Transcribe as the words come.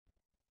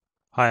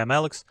Hi, I'm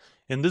Alex.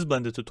 In this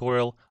Blender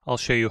tutorial, I'll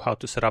show you how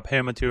to set up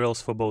hair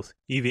materials for both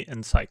Eevee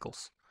and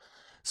Cycles.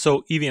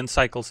 So Eevee and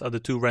Cycles are the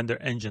two render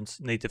engines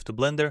native to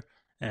Blender,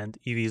 and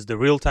Eevee is the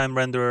real-time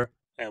renderer,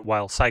 and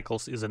while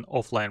Cycles is an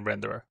offline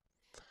renderer.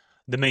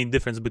 The main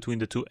difference between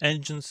the two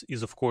engines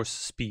is of course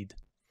speed.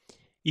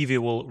 Eevee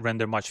will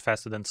render much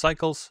faster than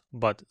Cycles,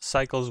 but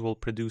Cycles will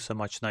produce a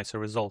much nicer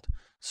result,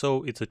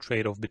 so it's a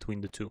trade-off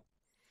between the two.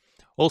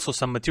 Also,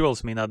 some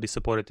materials may not be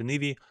supported in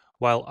Eevee,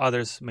 while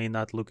others may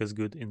not look as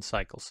good in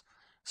Cycles.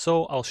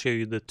 So I'll show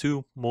you the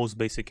two most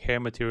basic hair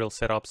material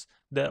setups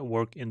that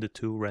work in the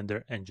two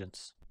render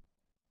engines.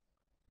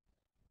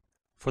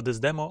 For this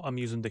demo, I'm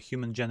using the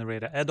Human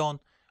Generator add-on,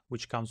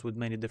 which comes with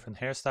many different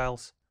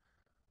hairstyles.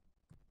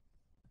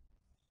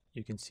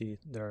 You can see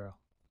there are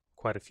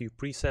quite a few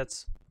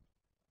presets.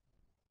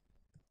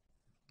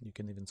 You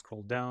can even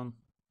scroll down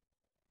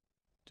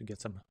to get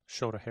some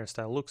shorter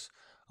hairstyle looks.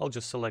 I'll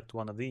just select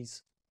one of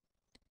these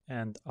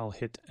and I'll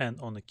hit N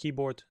on the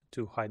keyboard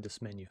to hide this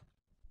menu.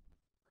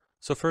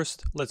 So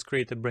first, let's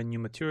create a brand new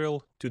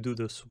material. To do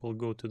this, we'll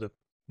go to the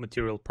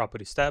Material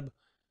Properties tab,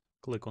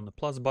 click on the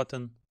plus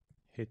button,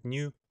 hit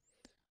New.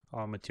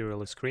 Our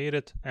material is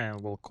created and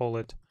we'll call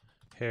it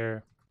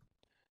Hair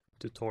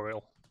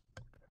Tutorial.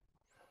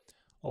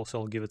 Also,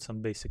 I'll give it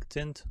some basic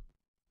tint,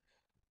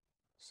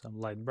 some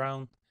light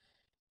brown.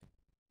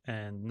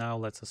 And now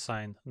let's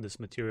assign this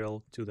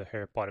material to the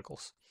hair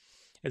particles.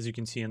 As you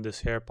can see in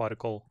this hair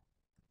particle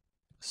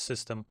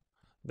system,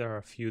 there are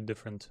a few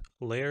different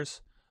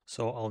layers,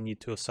 so I'll need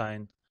to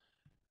assign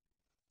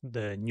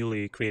the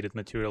newly created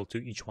material to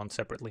each one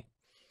separately.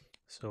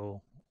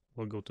 So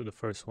we'll go to the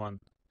first one,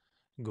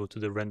 go to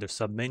the render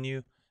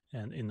submenu,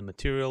 and in the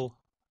material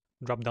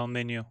drop-down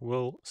menu,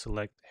 we'll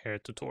select hair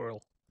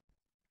tutorial.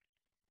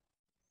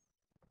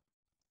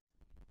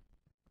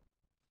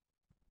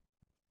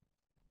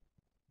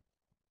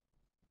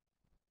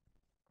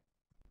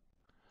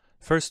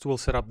 First, we'll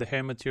set up the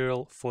hair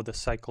material for the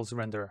Cycles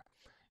renderer.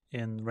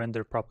 In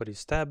Render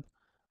Properties tab,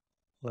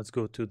 let's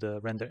go to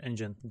the Render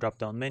Engine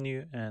drop-down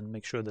menu and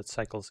make sure that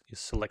Cycles is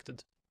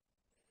selected.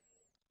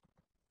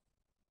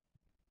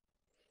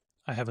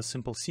 I have a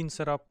simple scene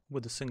setup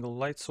with a single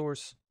light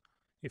source.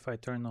 If I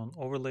turn on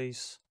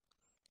overlays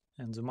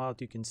and zoom out,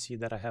 you can see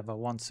that I have a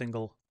one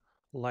single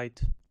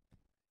light,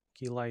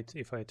 key light.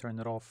 If I turn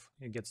it off,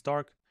 it gets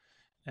dark,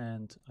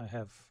 and I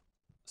have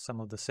some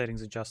of the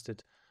settings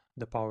adjusted.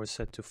 The power is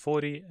set to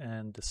 40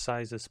 and the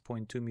size is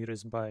 0.2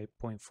 meters by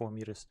 0.4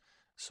 meters,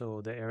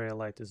 so the area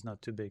light is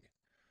not too big.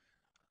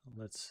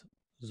 Let's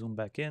zoom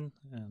back in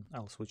and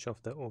I'll switch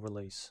off the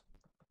overlays.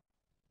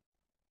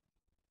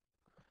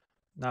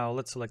 Now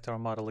let's select our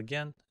model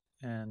again,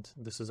 and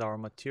this is our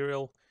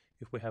material.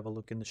 If we have a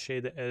look in the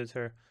shader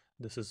editor,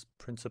 this is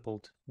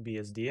principled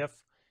BSDF.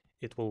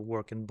 It will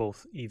work in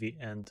both Eevee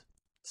and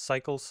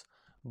Cycles,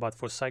 but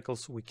for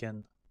Cycles we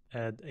can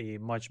add a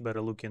much better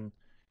looking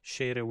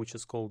shader which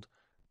is called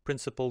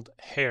Principled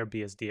Hair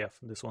BSDF.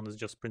 This one is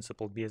just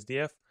Principled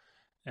BSDF,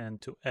 and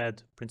to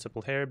add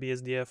Principled Hair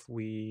BSDF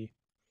we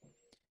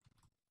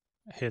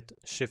hit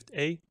Shift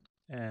A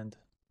and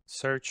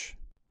search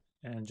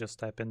and just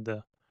type in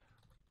the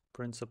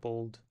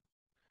Principled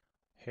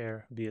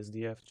Hair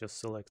BSDF. Just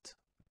select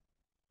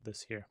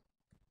this here.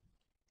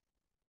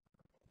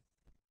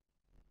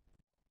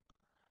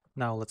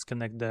 Now let's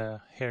connect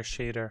the hair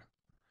shader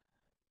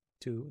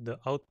to the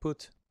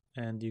output,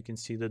 and you can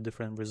see the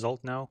different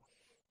result now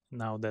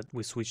that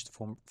we switched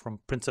from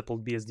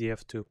Principled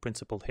BSDF to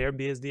Principled Hair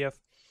BSDF,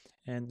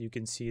 and you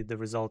can see the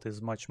result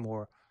is much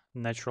more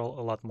natural,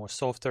 a lot more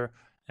softer.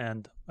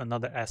 And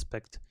another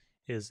aspect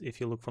is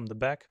if you look from the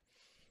back,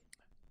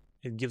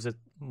 it gives it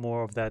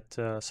more of that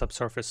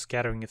subsurface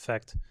scattering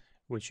effect,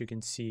 which you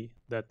can see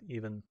that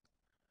even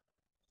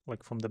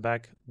like from the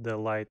back the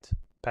light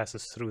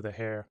passes through the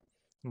hair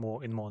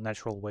in more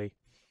natural way,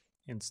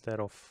 instead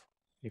of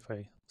if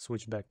I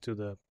switch back to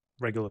the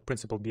regular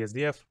Principled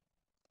BSDF,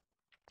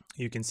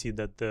 you can see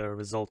that the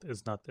result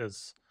is not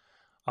as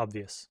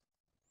obvious.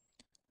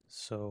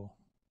 So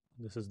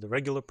this is the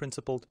regular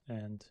Principled,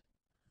 and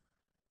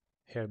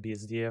Hair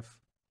BSDF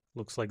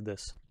looks like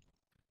this.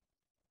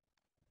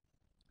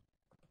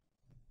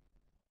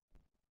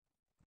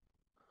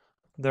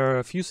 There are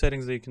a few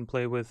settings that you can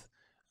play with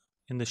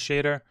in the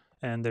shader,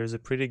 and there's a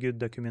pretty good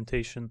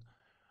documentation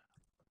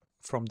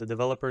from the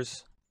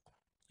developers.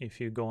 If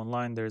you go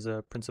online, there's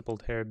a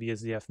Principled Hair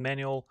BSDF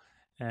manual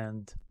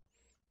and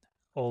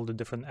all the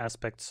different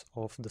aspects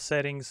of the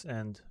settings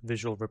and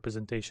visual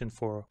representation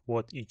for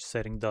what each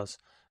setting does.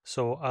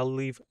 So I'll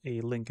leave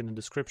a link in the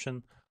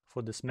description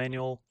for this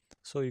manual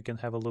so you can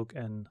have a look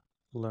and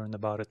learn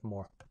about it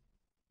more.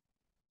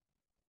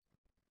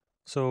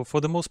 So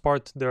for the most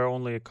part, there are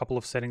only a couple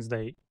of settings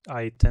that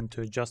I tend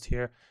to adjust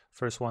here.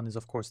 First one is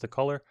of course the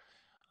color.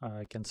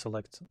 I can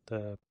select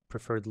the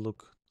preferred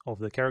look of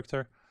the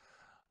character.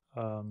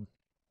 And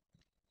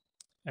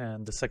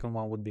the second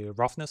one would be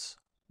roughness.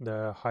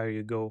 The higher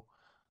you go,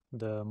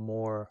 the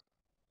more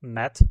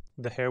matte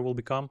the hair will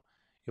become.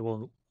 It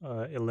will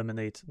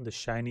eliminate the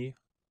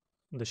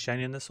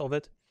shininess of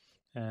it,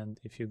 and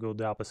if you go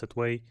the opposite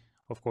way,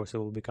 of course it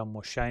will become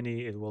more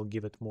shiny. It will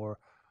give it more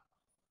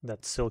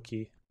that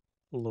silky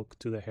look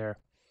to the hair.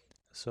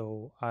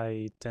 So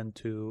I tend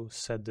to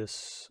set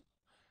this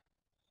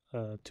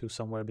to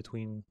somewhere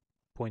between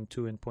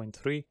 0.2 and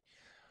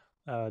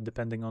 0.3,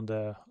 depending on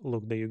the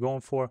look that you're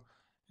going for.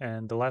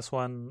 And the last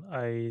one,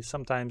 I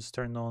sometimes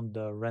turn on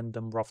the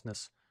random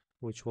roughness,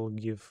 which will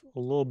give a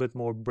little bit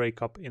more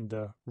breakup in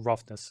the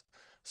roughness.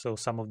 So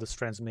some of the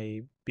strands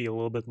may be a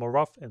little bit more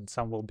rough and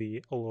some will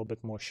be a little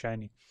bit more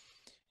shiny.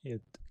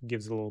 It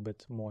gives a little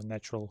bit more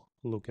natural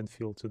look and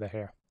feel to the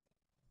hair.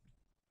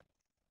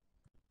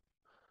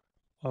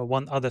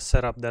 One other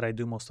setup that I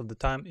do most of the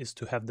time is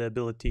to have the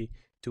ability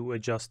to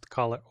adjust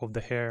color of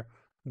the hair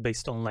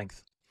based on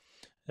length.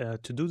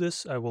 To do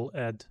this, I will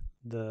add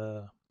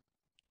the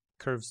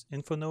curves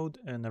info node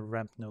and a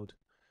ramp node.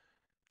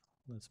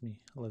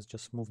 Let's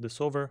just move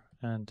this over,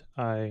 and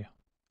I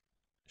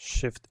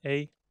Shift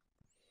A,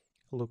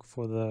 look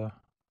for the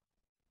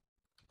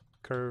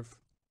curve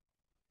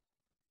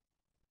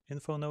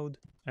info node,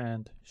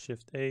 and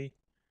Shift A,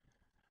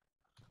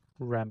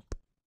 ramp,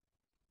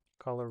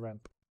 color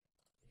ramp.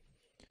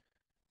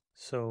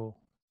 So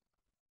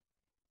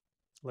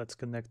let's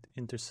connect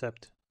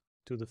intercept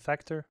to the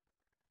factor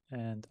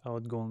and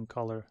outgoing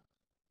color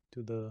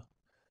to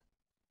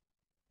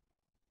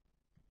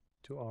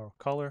our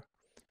color,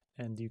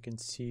 and you can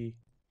see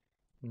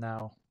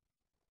now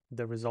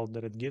the result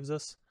that it gives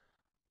us.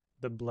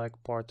 The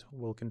black part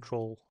will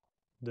control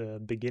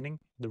the beginning,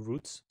 the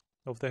roots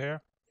of the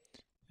hair,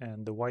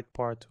 and the white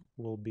part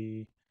will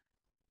be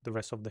the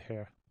rest of the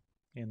hair.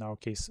 In our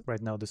case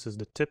right now this is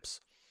the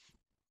tips,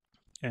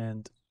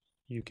 and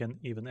you can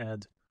even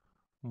add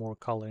more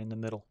color in the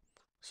middle.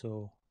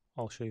 So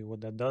I'll show you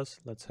what that does.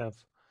 Let's have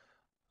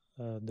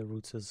the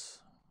roots as,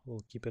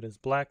 we'll keep it as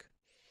black.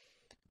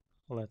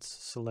 Let's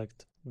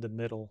select the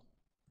middle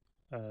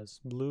as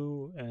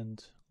blue,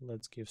 and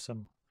let's give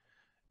some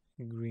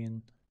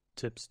green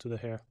tips to the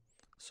hair,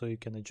 so you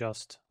can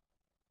adjust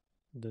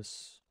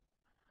this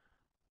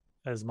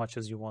as much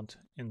as you want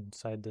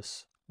inside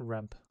this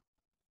ramp,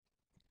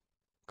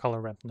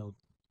 color ramp node.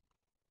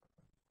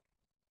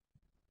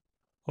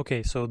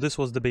 Okay, so this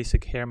was the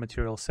basic hair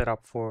material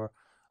setup for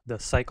the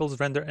Cycles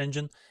render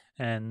engine,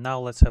 and now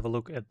let's have a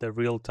look at the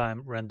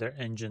real-time render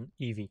engine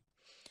Eevee.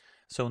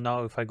 So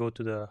now if I go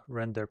to the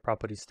render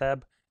properties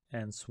tab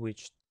and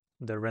switch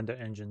the render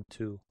engine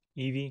to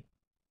Eevee,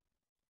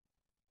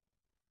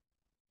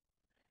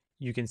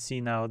 you can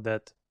see now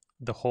that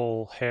the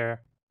whole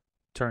hair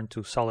turned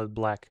to solid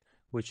black,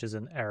 which is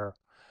an error.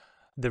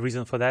 The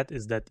reason for that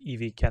is that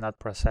Eevee cannot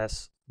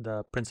process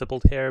the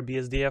principled hair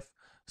BSDF,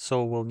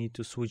 so we'll need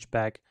to switch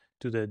back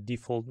to the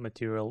default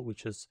material,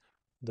 which is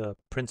the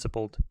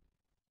principled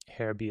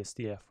hair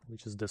BSDF,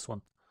 which is this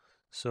one.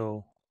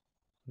 So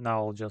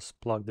now I'll just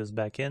plug this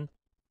back in.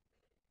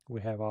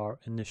 We have our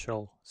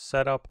initial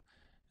setup,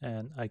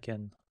 and I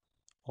can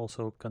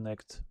also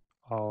connect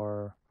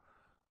our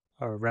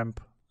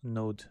ramp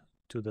node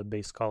to the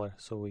base color,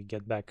 so we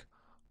get back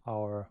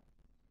our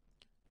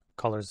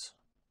colors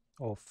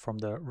from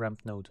the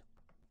ramp node.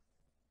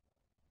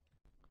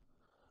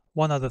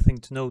 One other thing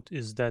to note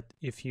is that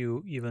if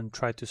you even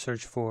try to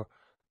search for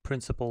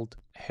principled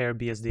hair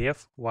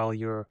BSDF while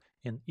you're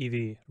in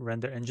Eevee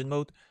render engine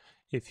mode,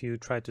 if you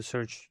try to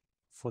search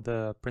for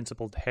the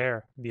principled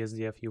hair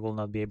BSDF, you will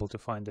not be able to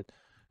find it.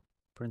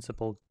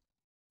 Principled,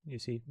 you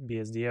see,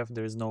 BSDF,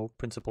 there is no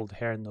principled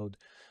hair node.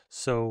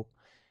 So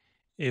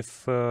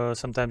if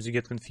sometimes you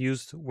get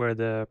confused where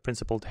the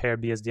principled hair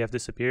BSDF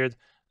disappeared,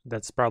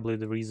 that's probably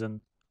the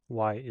reason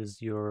why is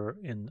you're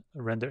in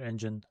render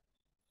engine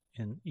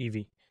in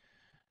Eevee.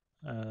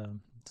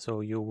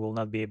 So you will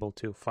not be able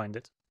to find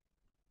it.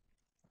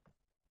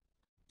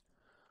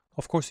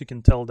 Of course, you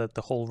can tell that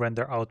the whole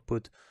render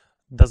output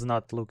does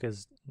not look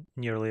as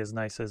nearly as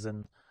nice as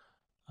in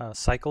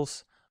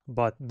Cycles,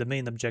 but the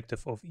main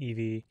objective of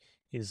Eevee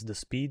is the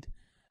speed,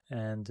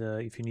 and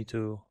if you need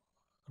to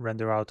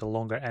render out a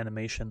longer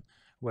animation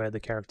where the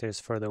character is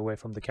further away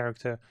from the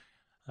character,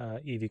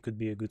 Eevee could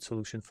be a good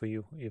solution for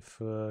you. If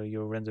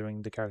you're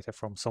rendering the character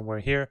from somewhere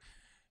here,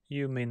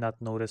 you may not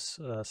notice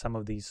some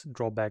of these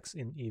drawbacks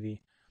in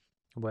Eevee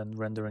when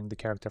rendering the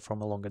character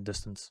from a longer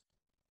distance.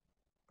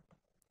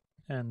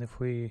 And if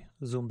we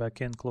zoom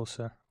back in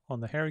closer on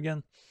the hair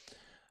again,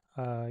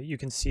 you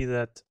can see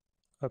that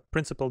a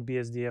principled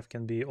BSDF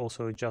can be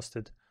also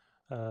adjusted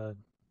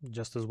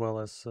just as well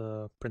as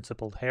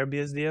principled hair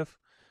BSDF.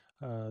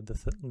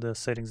 The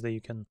settings that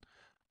you can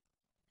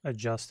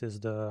adjust is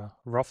the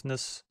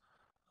roughness,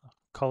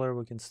 color.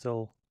 We can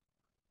still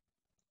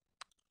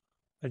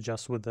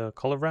adjust with the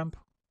color ramp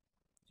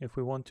if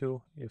we want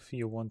to. If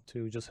you want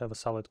to just have a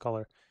solid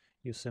color,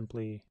 you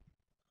simply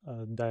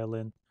dial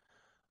in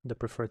the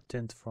preferred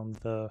tint from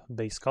the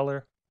base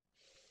color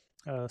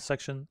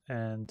section,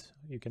 and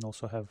you can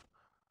also have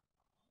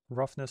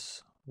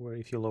roughness, where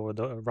if you lower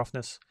the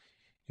roughness,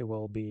 it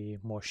will be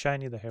more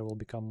shiny, the hair will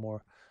become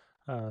more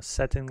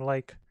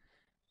satin-like,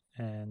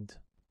 and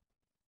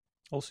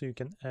Also, you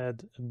can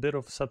add a bit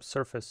of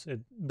subsurface.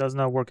 It does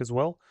not work as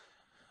well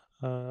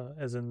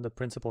as in the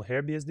principal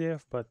hair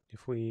BSDF, but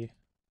if you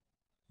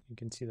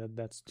can see that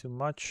that's too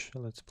much.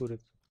 Let's put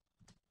it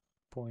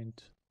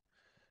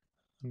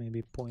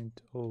maybe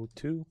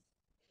 0.02.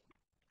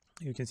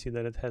 You can see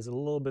that it has a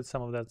little bit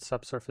some of that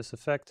subsurface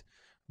effect,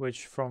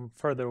 which from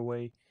further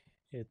away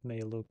it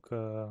may look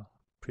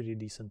pretty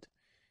decent.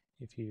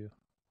 If you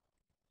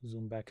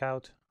zoom back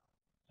out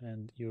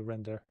and you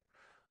render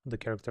the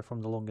character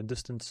from the longer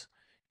distance,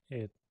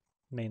 it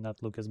may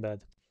not look as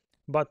bad.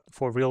 But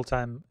for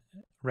real-time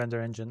render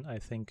engine, I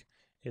think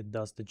it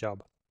does the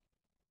job.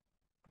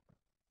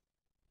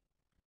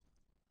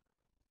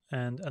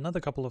 And another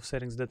couple of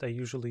settings that I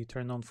usually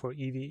turn on for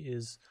Eevee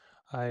is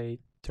I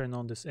turn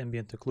on this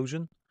ambient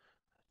occlusion.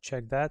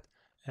 Check that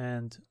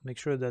and make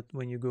sure that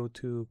when you go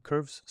to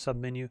curves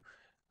submenu,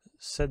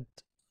 set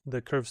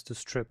the curves to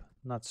strip,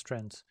 not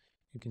strands.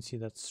 You can see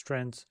that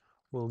strands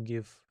will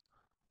give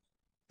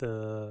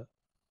the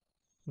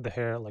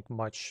hair like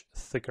much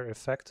thicker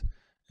effect,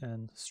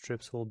 and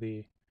strips will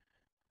be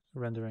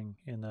rendering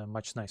in a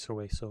much nicer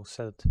way. So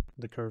set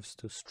the curves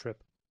to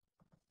strip.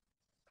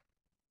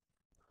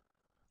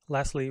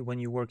 Lastly, when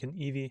you work in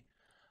Eevee,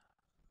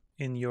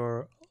 in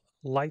your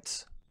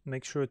lights,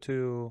 make sure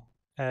to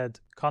add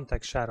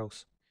context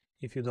shadows.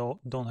 If you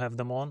don't have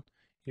them on,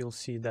 you'll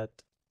see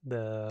that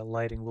the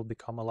lighting will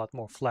become a lot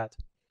more flat.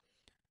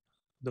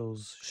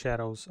 Those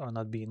shadows are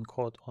not being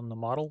caught on the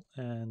model,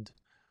 and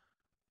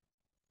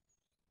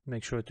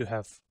make sure to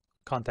have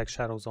context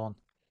shadows on.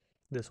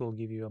 This will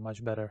give you a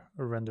much better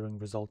rendering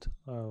result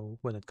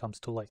when it comes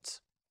to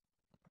lights.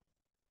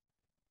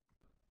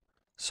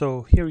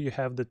 So here you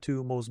have the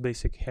two most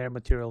basic hair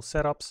material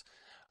setups.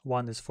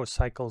 One is for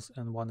cycles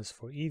and one is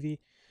for Eevee.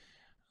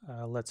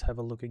 Let's have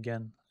a look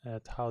again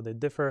at how they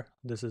differ.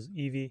 This is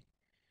Eevee.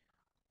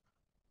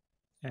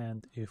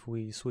 And if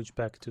we switch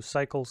back to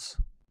cycles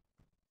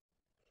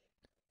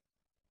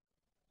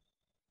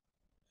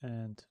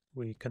and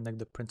we connect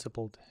the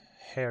principled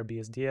hair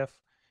BSDF,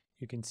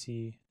 you can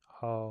see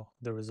how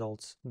the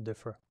results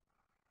differ.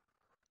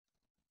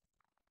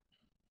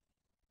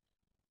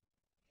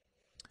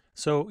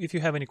 So if you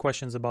have any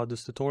questions about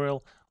this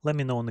tutorial, let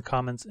me know in the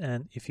comments,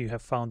 and if you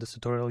have found this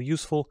tutorial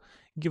useful,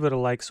 give it a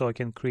like so I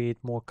can create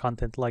more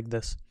content like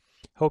this.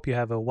 Hope you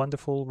have a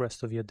wonderful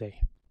rest of your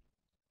day.